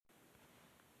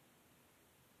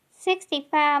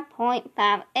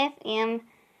65.5 FM.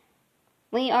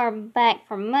 We are back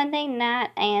for Monday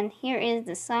night, and here is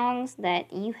the songs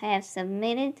that you have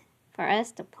submitted for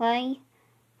us to play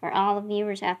for all the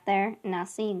viewers out there, and I'll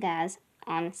see you guys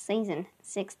on season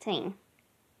 16.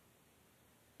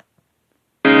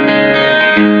 Could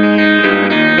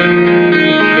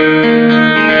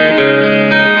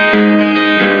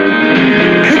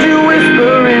you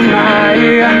whisper in my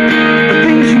ear the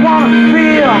things you want to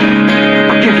feel?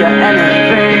 I'll give you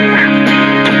anything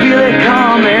to feel it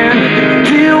coming.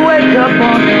 Do you wake up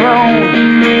on your own?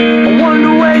 I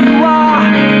wonder where you are,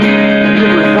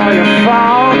 live with all your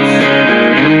faults.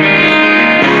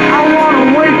 I wanna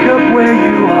wake up where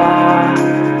you are.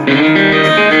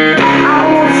 I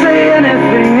won't say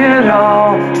anything at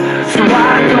all, so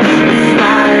why don't you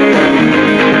slide?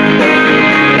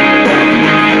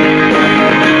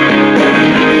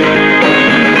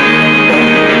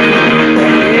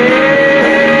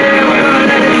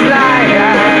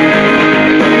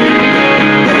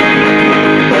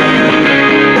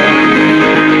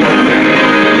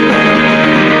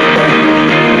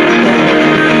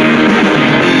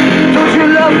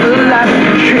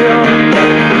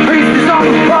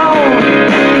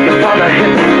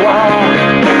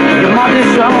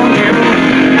 Disowned you,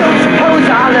 don't suppose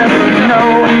I'll ever know.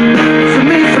 So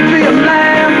means to be a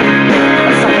man,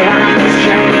 or something I can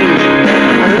change.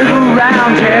 I live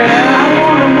around here, I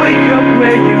wanna wake up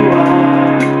where you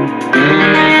are.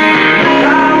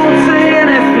 I won't say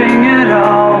anything at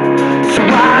all, so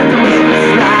why don't you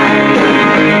slide?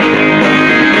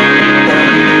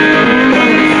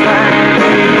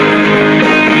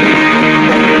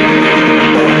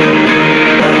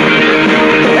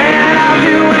 And I'll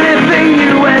do anything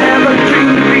you ever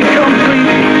dreamed to be complete.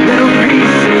 Little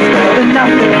pieces of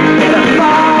nothing that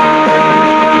fall.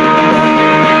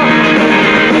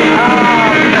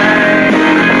 Oh man,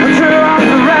 put your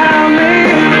arms around me.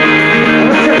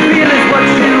 What you feel is what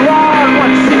you are, and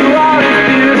what you are is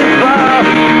beautiful.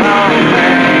 Oh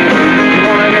man, you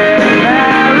wanna get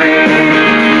married or run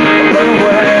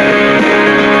away?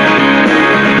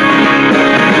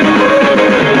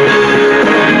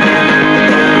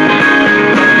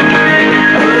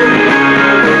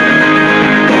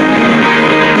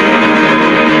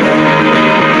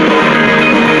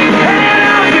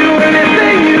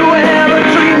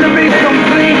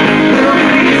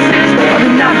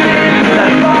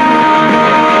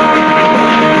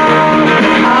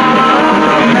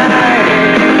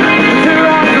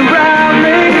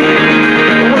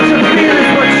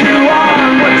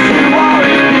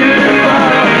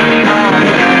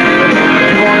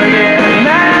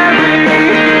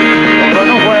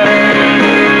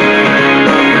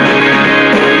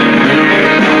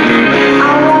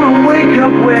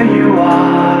 Where you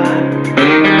are,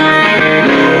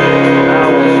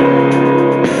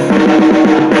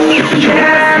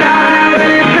 can I have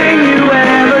anything you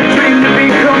ever dreamed to be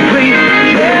complete?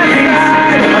 Just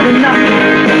inside of nothing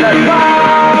that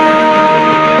falls.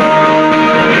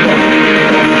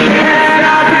 Can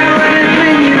I do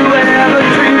anything you ever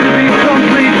dreamed to be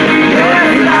complete?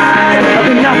 Just inside of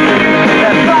nothing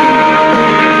that falls.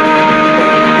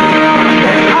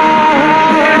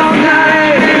 All night.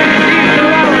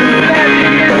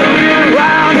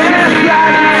 Round this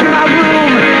slide to my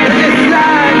room, this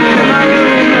slide to my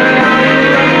room, and I will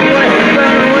run away,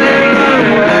 run away, run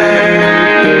away.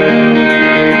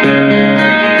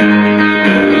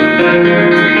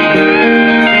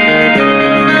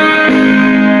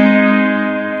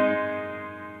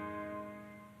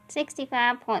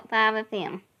 65.5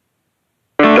 FM.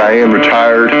 Diane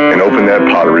retired and opened that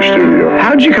pottery studio.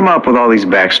 How'd you come up with all these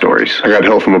backstories? I got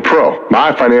help from a pro.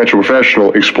 My financial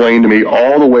professional explained to me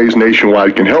all the ways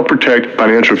Nationwide can help protect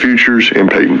financial futures in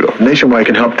Peytonville. Nationwide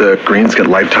can help the Greens get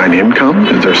lifetime income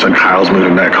if their son Kyle's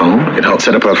moving back home. It helped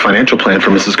set up a financial plan for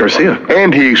Mrs. Garcia.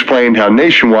 And he explained how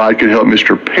Nationwide could help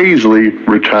Mr. Paisley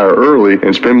retire early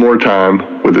and spend more time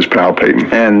with his pal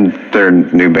Peyton. And their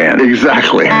new band.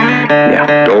 Exactly.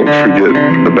 Yeah. Don't forget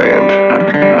the band.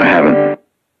 I haven't.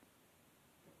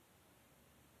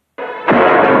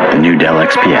 The new Dell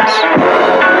XPS.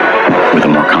 With a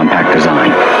more compact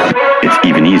design, it's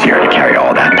even easier to carry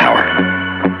all that power.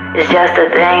 It's just a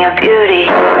thing of beauty.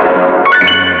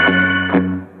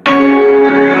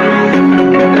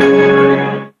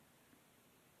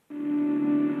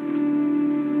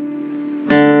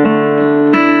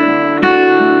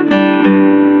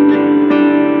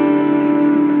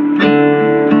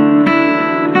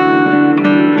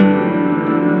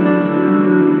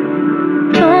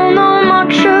 Don't know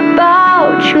much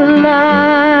about your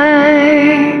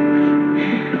life.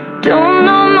 Don't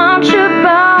know much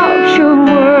about your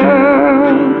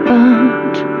world.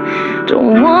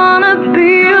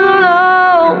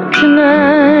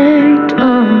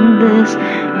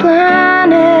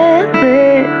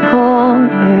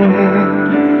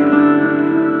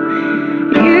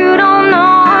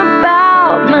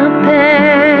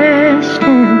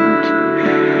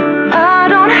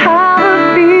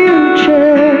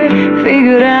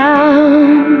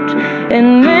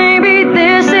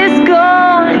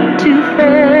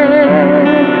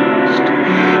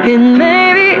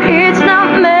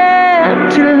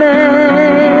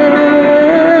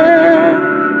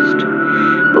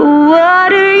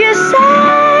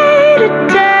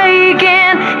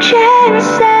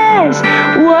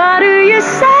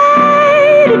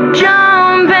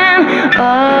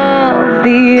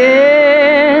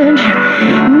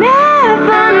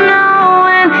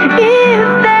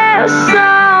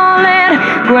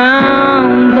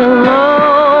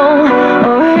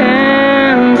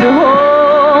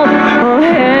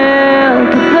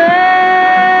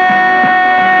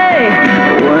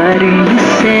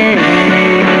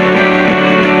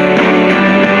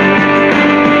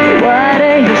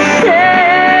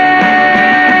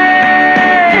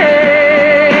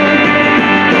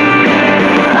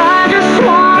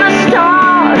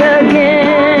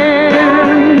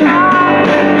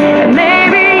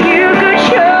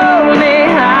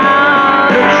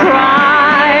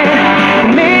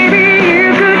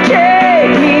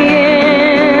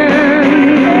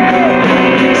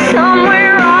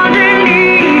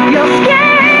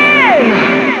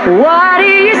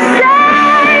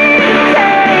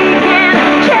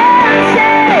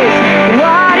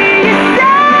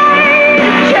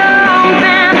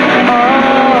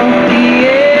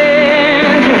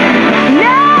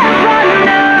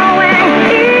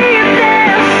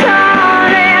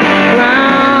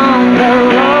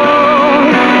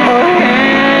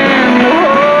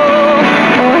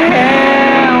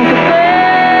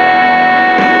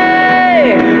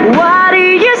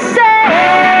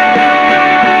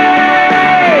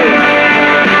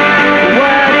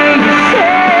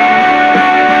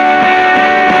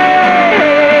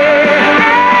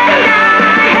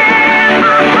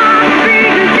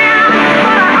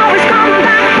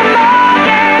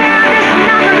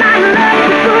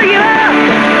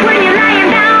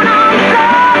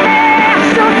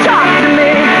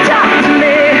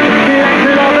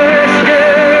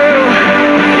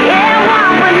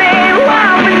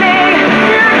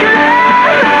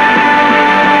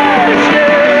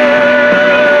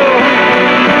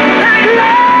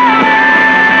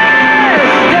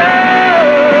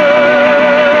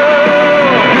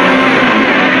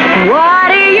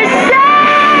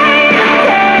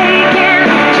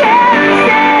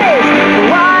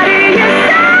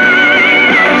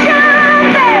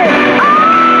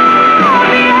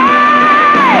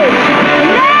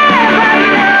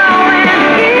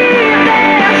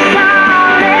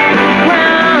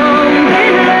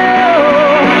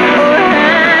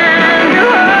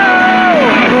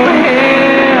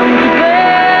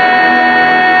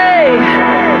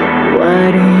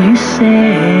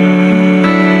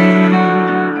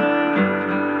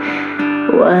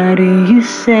 you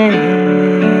say.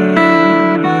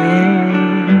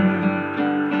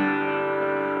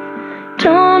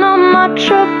 Don't know much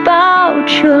about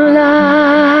your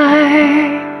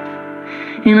life,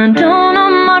 and I don't know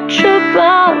much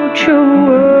about your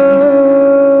world.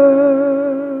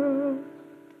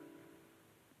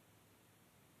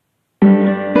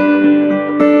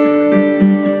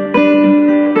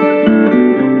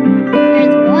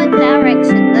 There's one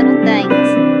direction, little things.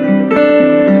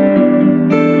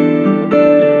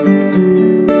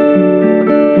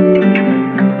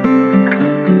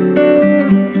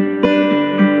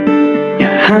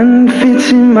 Your hand fits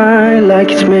in mine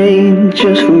like it's made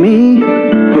just for me.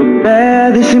 But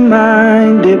bear this in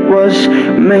mind, it was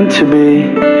meant to be.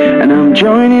 And I'm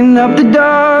joining up the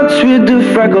dots with the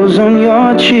freckles on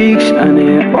your cheeks, and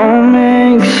it all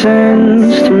makes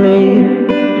sense to me.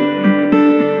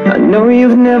 I know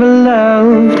you've never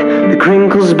loved the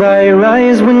crinkles by your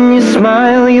eyes when you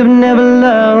smile. You've never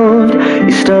loved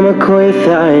your stomach or your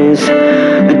thighs,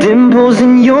 the dimples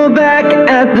in your back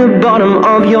at the bottom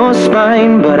of your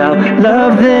spine. But I'll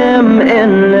love them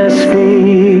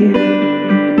endlessly.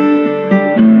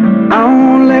 I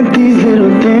won't let these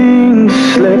little things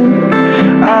slip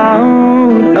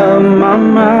out of my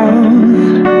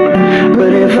mouth.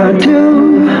 But if I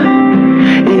do,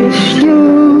 it's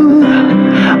you,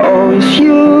 oh it's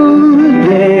you,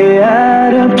 they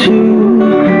add up to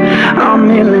I'm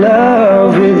in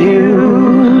love with you.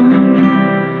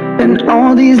 And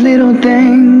all these little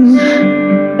things.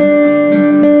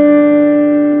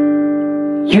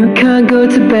 You can't go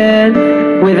to bed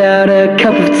without a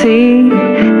cup of tea,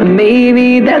 and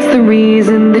maybe that's the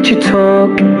reason that you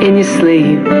talk in your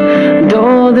sleep. And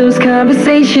all those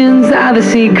conversations are the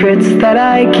secrets that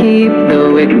I keep,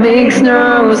 though it makes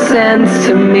no sense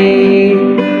to me.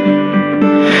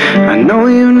 I know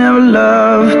you never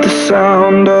loved the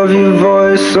sound of your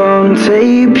voice on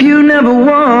tape. You never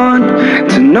want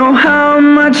to know how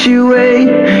much you weigh.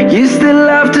 You still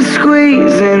have to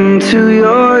squeeze into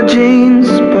your jeans,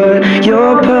 but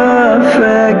you're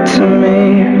perfect to me.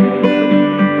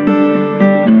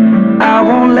 I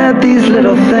won't let these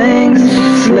little things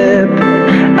slip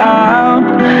out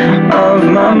of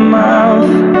my mouth.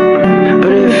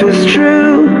 But if it's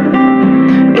true,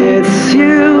 it's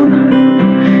you,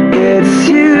 it's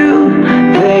you,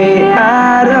 they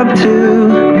add up to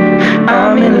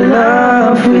I'm in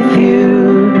love with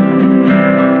you.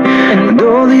 And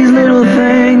all these little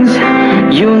things,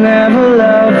 you'll never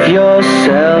love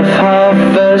yourself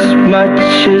half as much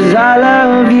as I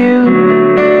love you.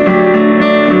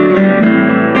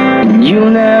 And you'll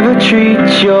never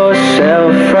treat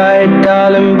yourself right,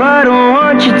 darling, but I don't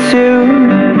want you to.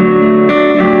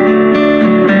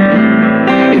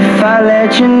 If I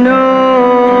let you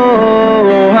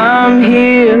know I'm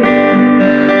here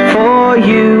for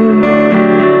you,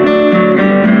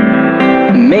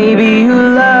 maybe you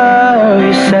love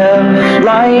yourself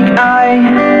like I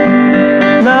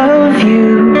love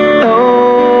you.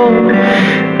 Oh,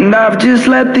 and I've just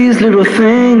let these little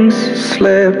things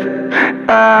slip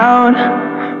out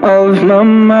of my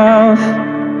mouth.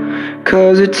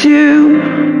 'Cause it's you,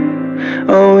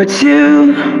 oh it's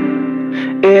you,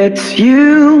 it's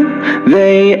you,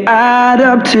 they add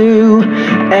up to,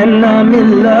 and I'm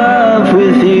in love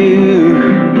with you.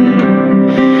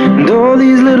 And all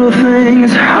these little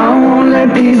things, I won't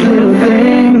let these little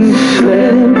things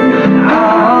slip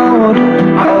out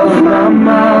of my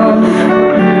mouth.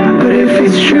 But if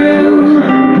it's true,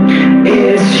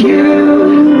 it's you,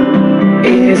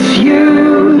 it's you,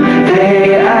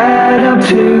 they add up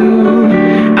to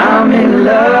I'm in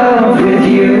love with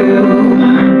you.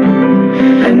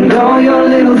 And all your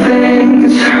little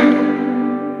things.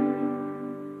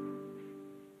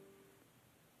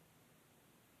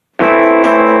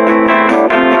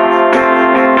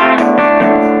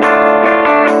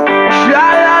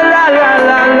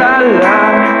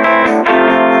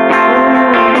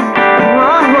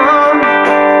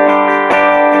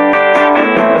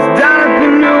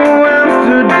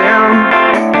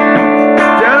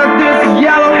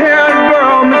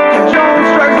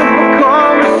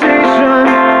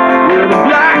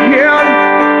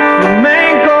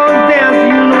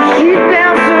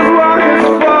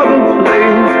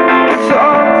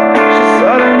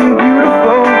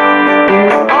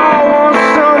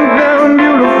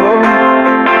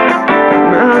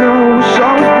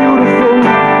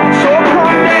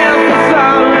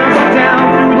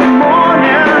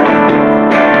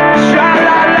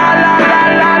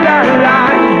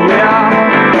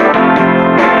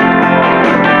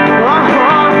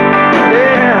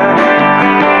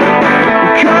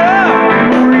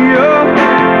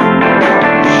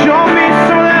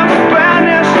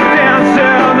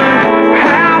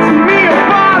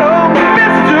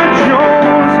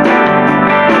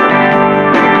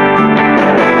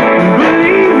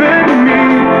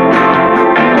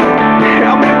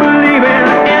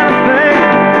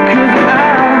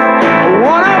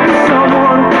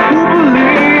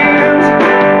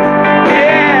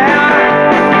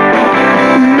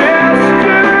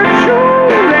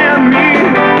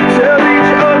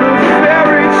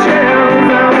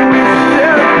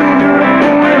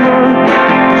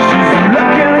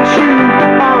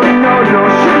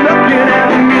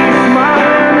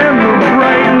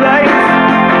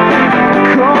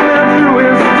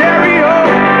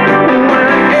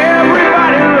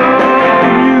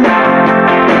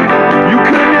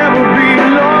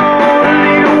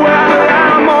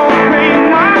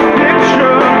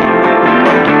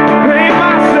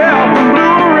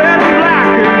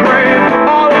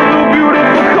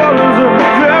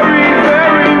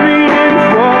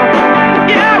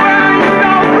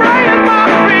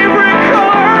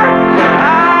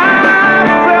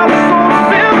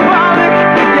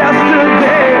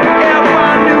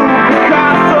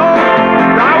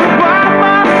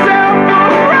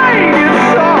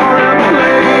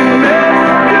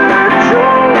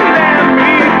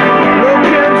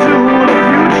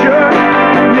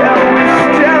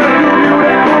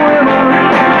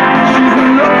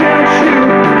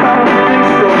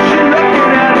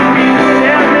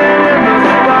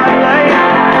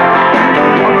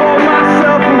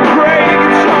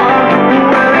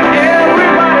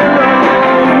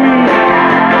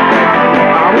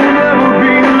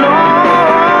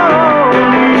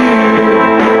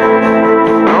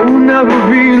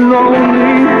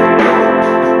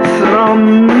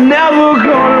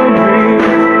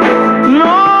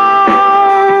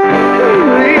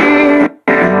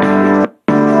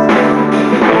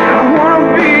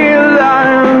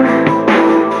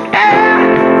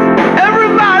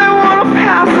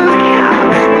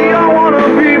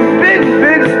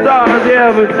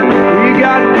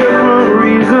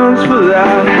 chance for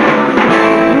that.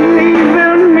 Believe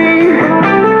in me,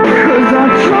 'cause I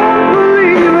don't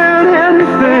believe in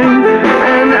anything.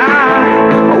 And I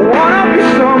wanna be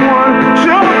someone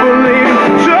to believe,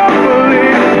 yeah.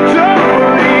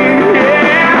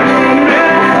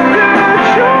 Mr.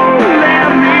 Joe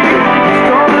and me,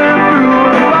 stumbling through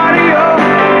the barrio.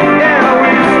 Yeah,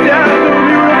 we stepped the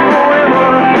beautiful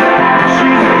women.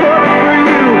 She's perfect for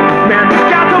you. Man, there's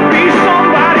got to be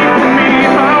somebody for me.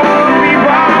 I wanna be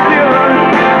Bob Dylan.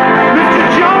 Mr.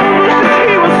 Jones wishes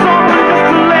he was someone just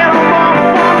to let him all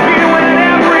funky when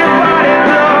everybody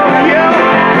loved you.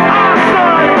 Our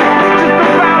son, just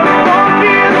about as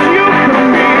funky as you can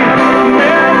be.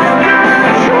 Mr.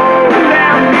 Jones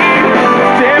and me,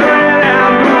 staring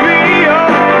at the video.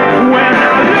 When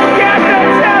I look at the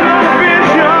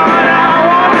television, I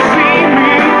wanna see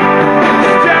me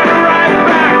staring right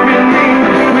back at me.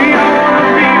 We all wanna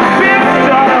be big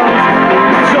stars.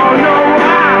 Don't know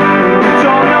why,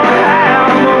 don't know how,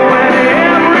 but when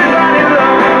everybody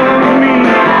loves me,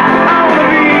 I wanna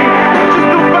be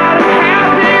just about as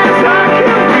happy as I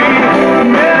can be.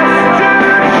 Mr.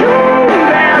 Jones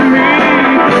and me,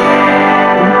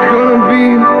 we're gonna be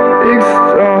big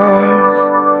stars.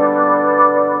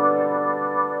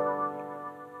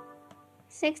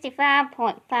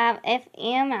 65.5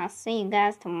 FM. I'll see you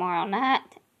guys tomorrow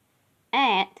night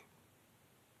at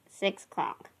 6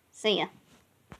 o'clock. See ya.